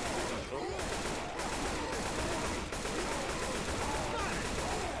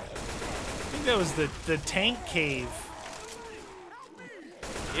 I think that was the tank cave.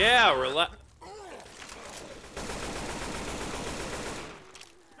 Yeah,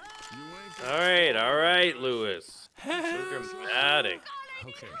 all right, Lewis. So dramatic.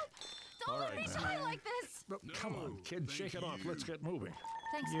 Okay. Don't All let right, me now. smile like this. Come on, kid. Shake it off. Let's get moving.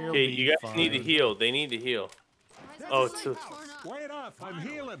 Thanks, You'll man. Okay, be you guys need to fine. heal. They need to heal. Why is Oh, that it's leg a- torn up? Wait up. I'm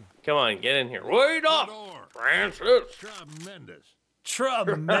healing. Come on, get in here. Wait up, Door. Francis. Tremendous.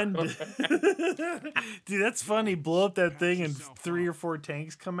 Tremendous. Dude, that's funny. Blow up that thing and 3 or 4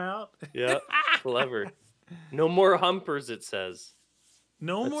 tanks come out. Yeah, clever. No more humpers, it says.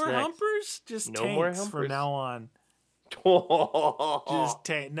 No What's more next? humpers? Just No tanks more from humpers. now on. Oh,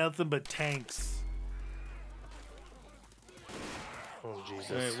 Just nothing but tanks.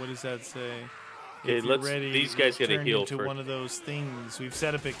 Jesus. All right, what does that say? Okay, If you're let's. ready, These guys gotta turn heal into first. one of those things. We've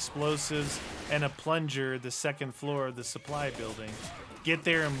set up explosives and a plunger the second floor of the supply building. Get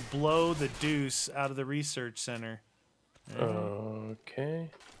there and blow the deuce out of the research center. Okay.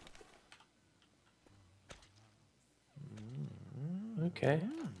 Okay.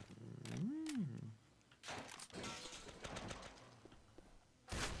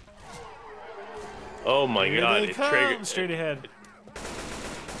 Oh my Here God! they It come, triggered. straight ahead.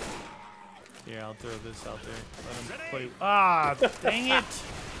 Here, I'll throw this out there. Let him play. Ah, dang it!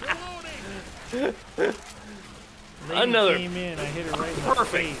 Lady Another came in. I hit her right in the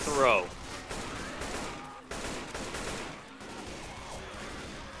Perfect face. throw.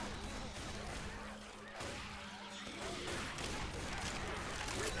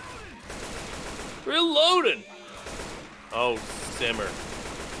 Reloading. Oh, simmer.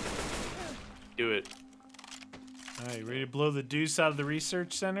 Do it. All right, ready to blow the deuce out of the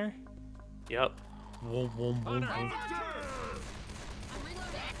research center? Yep. Whoom, whoom, whoom, whoom. I'm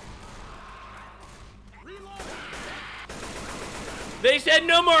reloading. They said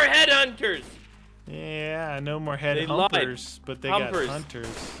no more headhunters. Yeah, no more head They lied. humpers, but they Humpers. got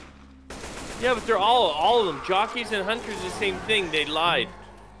hunters. Yeah, but they're all of them. Jockeys and hunters, the same thing. They lied.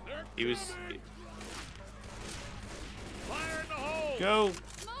 He was. Fire in the hole. Go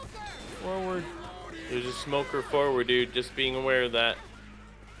Smoker! forward, There's a smoker forward, dude. Just being aware of that.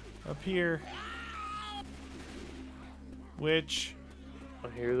 up here. Witch. I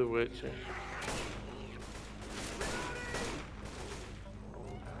hear the witch.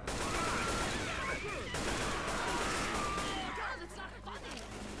 God, that's not funny.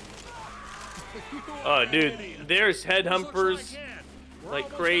 Oh, dude, there's head humpers Again. We're like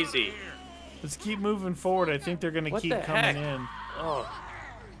almost crazy. out of here. Let's keep moving forward. I think they're gonna What keep the coming heck? in. Oh,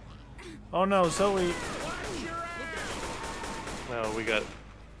 Oh no, Zoe. well, we got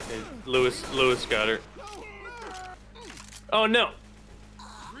Lewis got her. Oh no!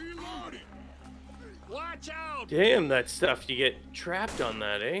 Reloading. Watch out. Damn, that stuff. You get trapped on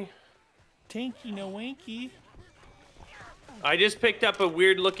that, eh? Tanky no wanky. I just picked up a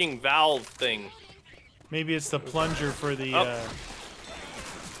weird-looking valve thing. Maybe it's the plunger for the Oh.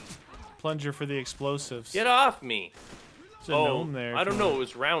 plunger for the explosives. Get off me! There's a Oh, gnome there. I if don't you know. It want-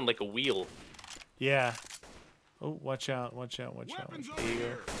 was round like a wheel. Yeah. Oh, watch out! Watch out! Watch out! Weapons There you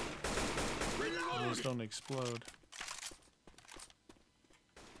go. Those don't explode.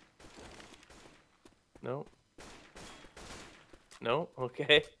 No. No.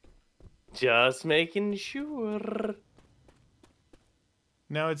 Okay. Just making sure.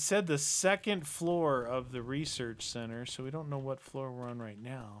 Now it said the second floor of the research center, so we don't know what floor we're on right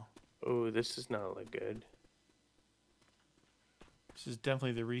now. Oh, this does not look good. This is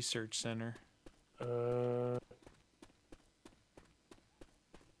definitely the research center.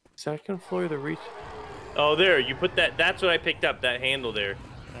 Second floor of the reach. Oh, there. You put that. That's what I picked up. That handle there.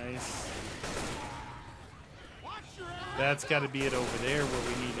 Nice. That's got to be it over there where we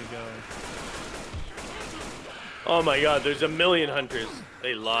need to go. Oh my God, there's a million hunters.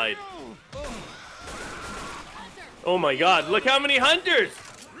 They lied. Oh my God, look how many hunters!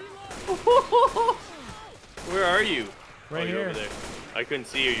 Where are you? Right you're here. over there. I couldn't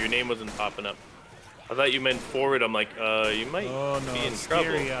see you. Your name wasn't popping up. I thought you meant forward. I'm like, you might Oh no, be in it's trouble.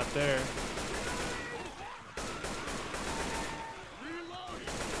 scary out there.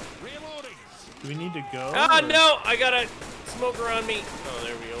 Reloading. Do we need to go? Ah, or- no! I got a smoker on me. Oh,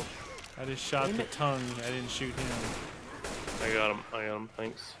 there we go. I just shot the tongue. I didn't shoot him. I got him. I got him.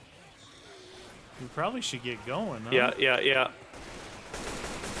 Thanks. We probably should get going, huh? Yeah.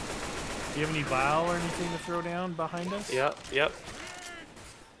 Do you have any bile or anything to throw down behind us? Yep.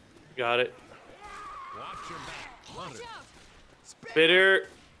 Got it. Watch your back. Hunter. Watch out! Bitter.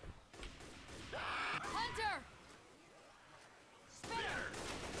 Hunter!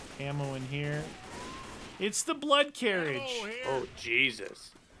 Ammo in here. It's the blood carriage. Ammo here. Oh,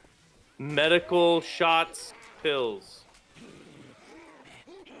 Jesus. Medical shots, pills.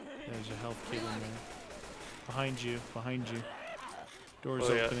 There's a health kit in there. Behind you. Door's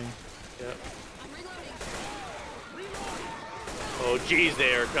Oh, yeah. opening. Yep. I'm reloading. Oh, geez,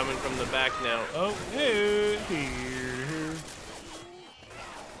 they are coming from the back now. Oh, hey, here.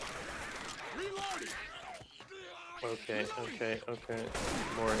 Okay.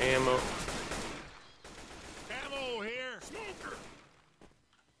 More ammo. Ammo here.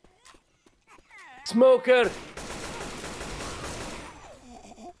 Smoker!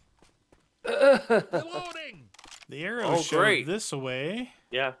 Reloading. The arrow Oh, showed great. this away.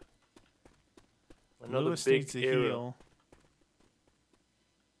 Yeah. Another Lewis big needs to arrow.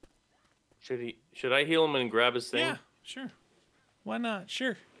 heal. Should I heal him and grab his thing? Yeah, sure. Why not?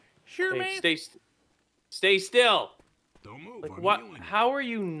 Sure, Hey, man. stay still. Don't move. Like I'm what? healing. How are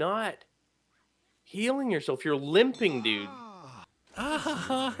you not healing yourself? You're limping, dude.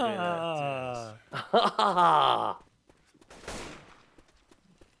 Ah.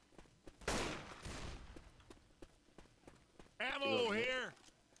 Ammo here.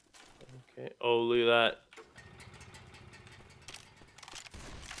 Okay. Oh, look at that.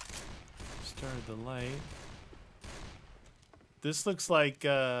 Started the light. This looks like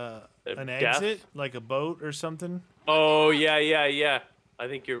an death? exit, like a boat or something. Oh yeah. I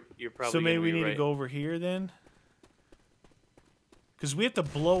think you're probably. So maybe gonna we be need right. to go over here then, because we have to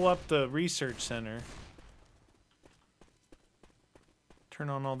blow up the research center. Turn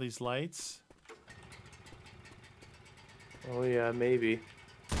on all these lights. Oh yeah, maybe.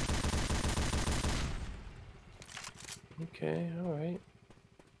 Okay. All right.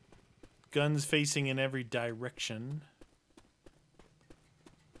 Guns facing in every direction.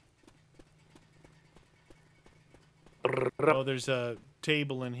 Oh, there's a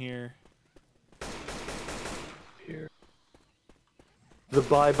table in here. Here. The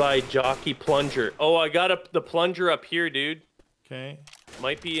bye-bye jockey plunger. Oh, I got the plunger up here, dude. Okay.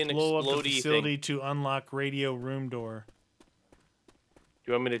 Might be an Blow up the explodey facility thing. to unlock radio room door. Do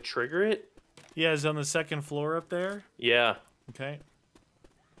you want me to trigger it? Yeah, it's on the second floor up there. Yeah. Okay.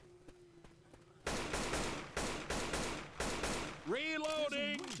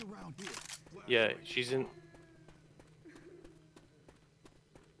 Reloading. Yeah, she's in.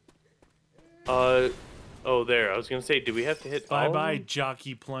 Oh, there. I was gonna say, do we have to hit all of Bye-bye, them?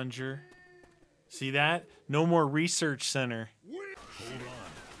 jockey plunger. See that? No more research center.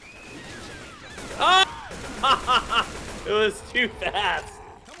 It was too fast.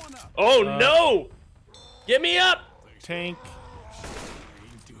 Oh no! Get me up! Tank.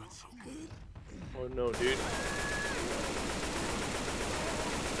 Oh no, dude.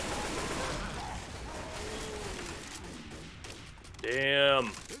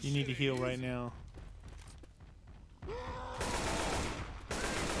 Damn. You need to heal right now.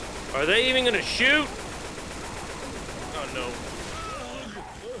 Are they even gonna shoot? Oh no.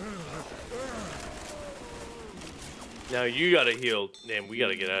 Now you gotta heal. Damn, we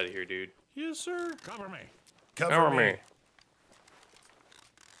gotta get out of here, dude. Yes, sir. Cover me. Cover me.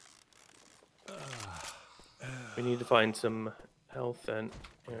 We need to find some health and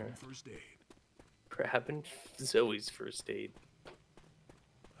First aid. grabbing Zoe's first aid.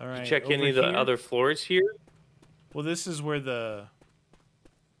 All right. Check any over of the here? other floors here. Well, this is where the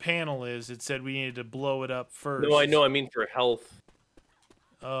panel is. It said we needed to blow it up first. No, I know. I mean for health.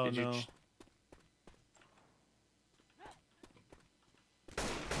 Oh, Did you no.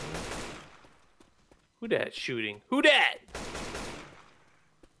 Who dat shooting? Who dat?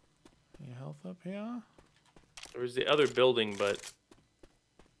 up here. There was the other building, but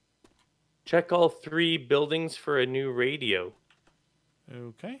check all 3 buildings for a new radio.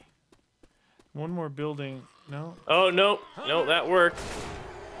 Okay. One more building. No. Oh, no. No, that worked.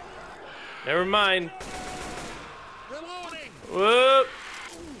 Never mind. Reloading. Whoop.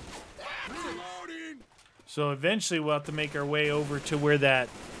 Reloading. So eventually we'll have to make our way over to where that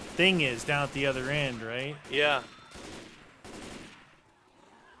thing is down at the other end, right? Yeah.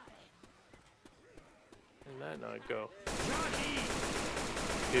 And that not go.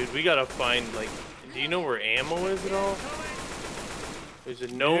 Dude, we gotta find, like, do you know where ammo is at all? There's a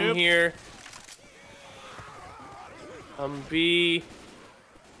gnome Yep. here. Humvee.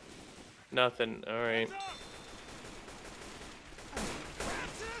 Nothing. Alright.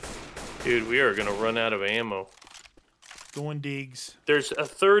 Dude, we are gonna run out of ammo. Going digs. There's a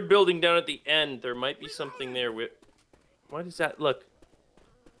 3rd building down at the end. There might be something there. Why does that look?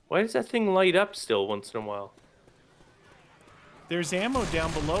 Why does that thing light up still once in a while? There's ammo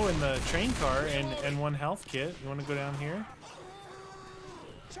down below in the train car and 1 health kit. You want to go down here?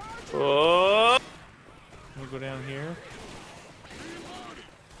 Oh! We'll go down here.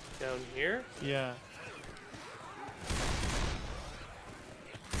 Down here? Yeah.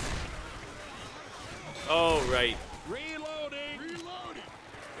 Oh, right. Reloading. Reloading.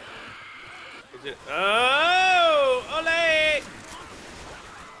 Is it? Oh! Ole!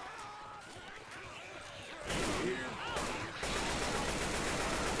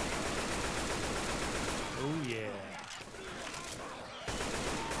 Oh, yeah.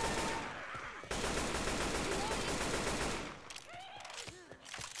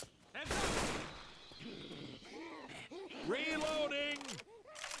 Reloading.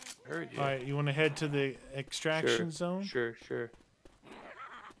 Heard you. All right, you want to head to the extraction zone? Sure.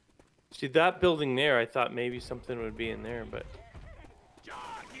 See, that building there, I thought maybe something would be in there, but...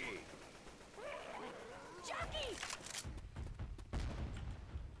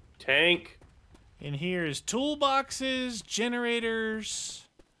 Tank. In here is toolboxes, generators,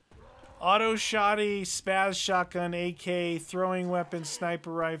 auto shotty, spaz shotgun, AK, throwing weapons,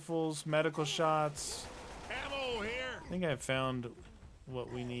 sniper rifles, medical shots. Ammo here. I think I found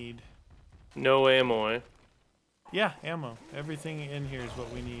what we need. No ammo, eh? Yeah, ammo. Everything in here is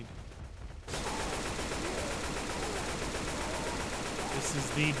what we need. This is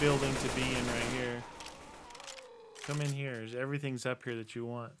the building to be in right here. Come in here. Everything's up here that you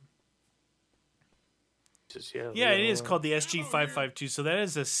want. Just, Yeah, it is called the SG-552. So that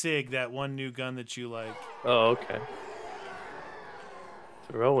is a SIG, that one new gun that you like. Oh, okay.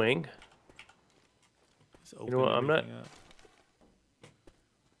 Throwing. You know what, I'm not-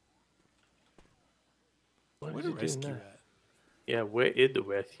 What What is is it rescue doing at? that? Yeah, where is the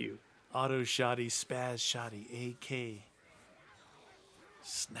rescue? Auto shotty, spaz shotty, AK,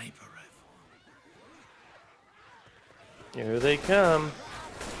 sniper rifle. Here they come.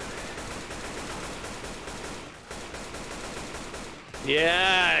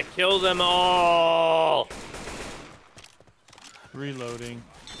 Yeah, kill them all. Reloading.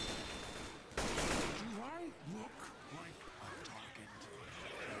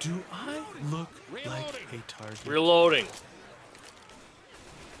 Do I look like a target? Reloading.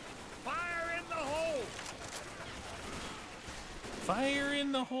 Fire in the hole. Fire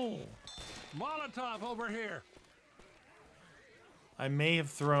in the hole. Molotov over here. I may have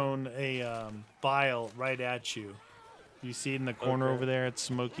thrown a bile right at you. You see it in the corner Okay. over there? It's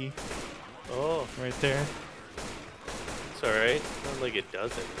smoky. Oh, Right there. it's alright. Not like it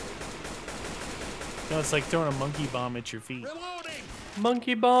doesn't. No, it's like throwing a monkey bomb at your feet. Reloading.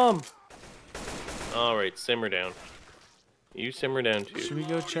 Monkey bomb. Alright, simmer down. You simmer down Should too. we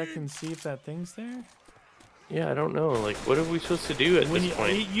go check and see if that thing's there? Yeah, I don't know. Like, what are we supposed to do at When this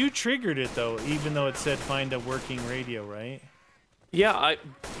point? you triggered it though, even though it said find a working radio, right? Yeah, I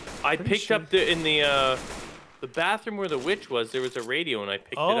Pretty picked sure- up in the bathroom where the witch was. There was a radio, and I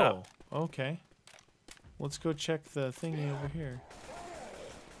picked it up. Oh, okay. Let's go check the thingy over here.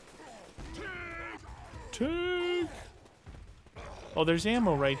 Tank! Oh, there's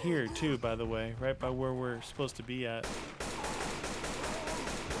ammo right here too, by the way, right by where we're supposed to be at.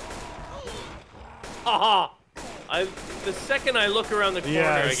 Haha! The second I look around the corner,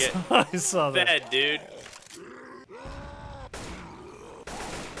 Yeah, I get I saw that. fed, dude.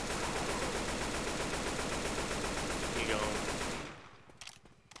 You going?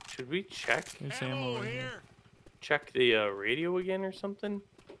 Should we check There's ammo right here. check the radio again or something?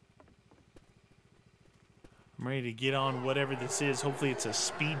 I'm ready to get on whatever this is. Hopefully it's a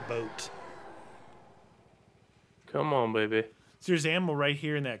speedboat. Come on, baby. So there's ammo right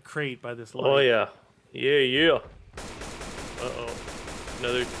here in that crate by this light. Oh yeah, yeah. Uh oh,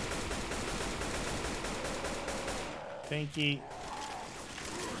 another. Tanky.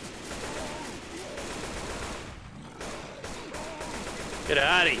 Get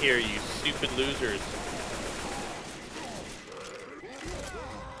out of here, you stupid losers.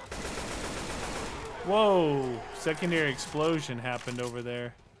 Whoa! Secondary explosion happened over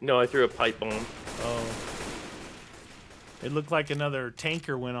there. No, I threw a pipe bomb. Oh. It looked like another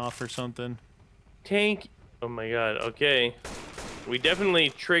tanker went off or something. Tank. Oh my god, okay. We definitely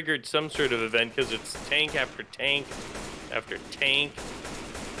triggered some sort of event because it's tank after tank after tank.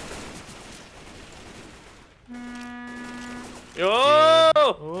 Oh!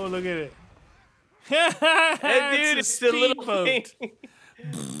 Oh, look at it. Hey, dude, it's the little speedboat. thing.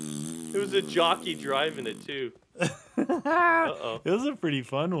 It was a jockey driving it too. Uh-oh. It was a pretty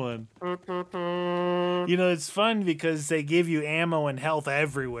fun one. You know, it's fun because they give you ammo and health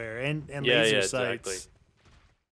everywhere and laser sights. Exactly.